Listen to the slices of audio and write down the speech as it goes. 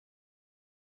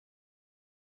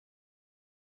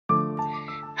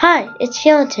Hi, it's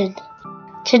Yonatan.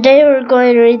 Today we're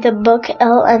going to read the book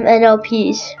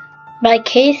LMNOPs by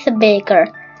Keith Baker.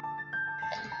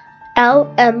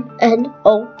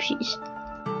 LMNOPs.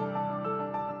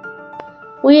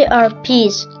 We are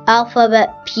P's,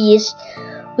 alphabet P's.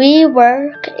 We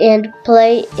work and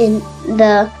play in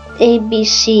the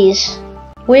ABCs.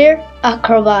 We're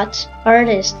acrobats,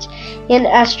 artists, and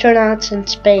astronauts in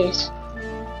space.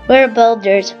 We're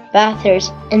builders, bathers,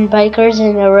 and bikers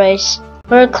in a race.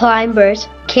 We're climbers,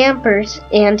 campers,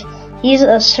 and he's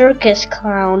a circus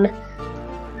clown.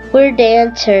 We're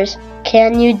dancers,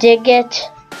 can you dig it?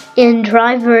 And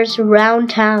drivers round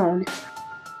town.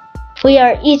 We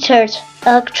are eaters,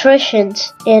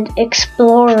 electricians, and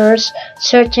explorers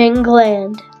searching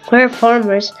land. We're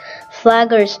farmers,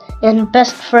 flaggers, and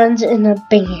best friends in a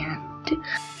band.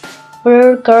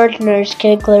 We're gardeners,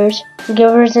 gigglers,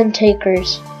 givers and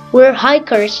takers. We're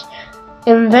hikers,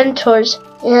 inventors,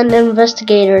 and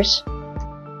investigators.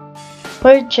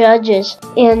 We're judges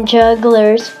and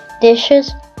jugglers,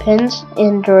 dishes, pins,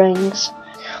 and rings.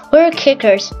 We're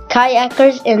kickers,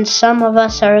 kayakers, and some of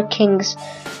us are kings.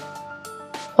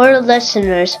 We're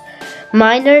listeners,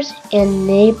 miners, and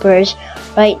neighbors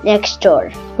right next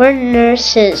door. We're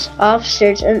nurses,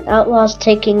 officers, and outlaws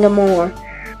taking a war.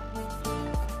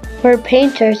 We're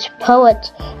painters,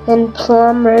 poets, and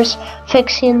plumbers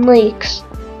fixing leaks.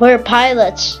 We're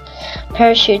pilots,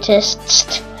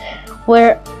 parachutists.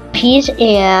 We're P's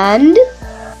and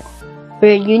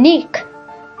we're unique.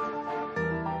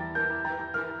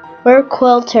 We're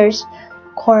quilters,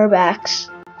 quarterbacks,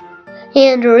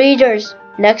 and readers.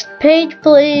 Next page,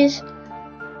 please.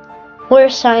 We're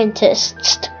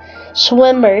scientists,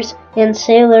 swimmers, and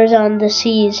sailors on the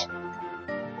seas.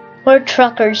 We're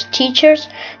truckers, teachers,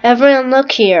 everyone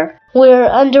look here. We're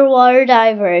underwater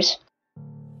divers,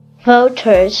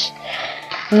 voters,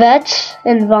 vets,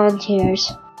 and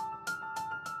volunteers.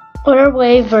 We're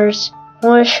waivers,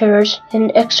 washers,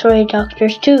 and x-ray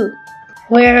doctors too.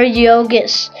 We're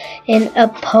yogists in a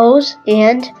pose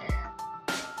and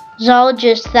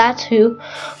zoologists, that's who.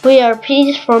 We are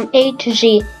P's from A to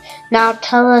Z. Now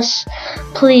tell us,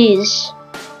 please,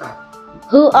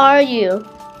 who are you?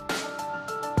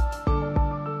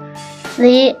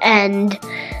 The end.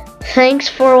 Thanks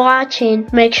for watching.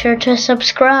 Make sure to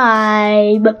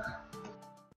subscribe.